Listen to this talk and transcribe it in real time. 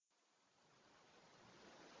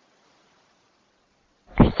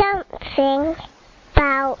something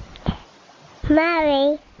about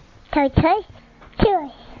Mary, Totus,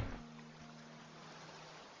 Tuus.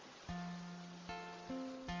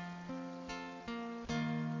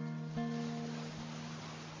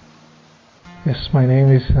 Yes, my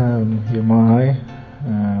name is Yamai,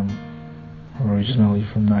 originally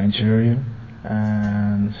from Nigeria,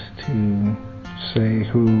 and to say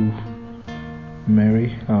who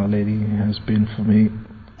Mary, Our Lady, has been for me,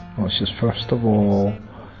 well, she's first of all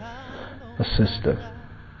a sister,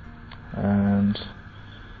 and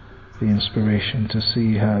the inspiration to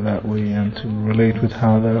see her that way and to relate with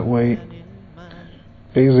her that way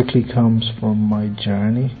basically comes from my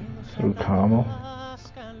journey through Carmel,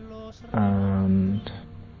 and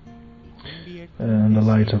in the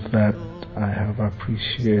light of that I have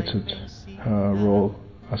appreciated her role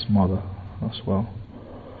as mother as well,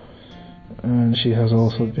 and she has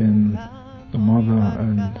also been the mother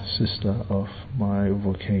and sister of my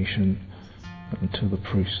vocation to the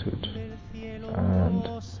priesthood, and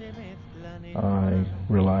I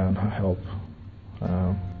rely on her help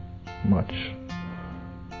much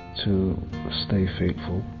to stay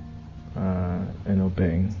faithful in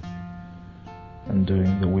obeying and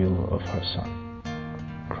doing the will of her Son,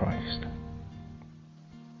 Christ.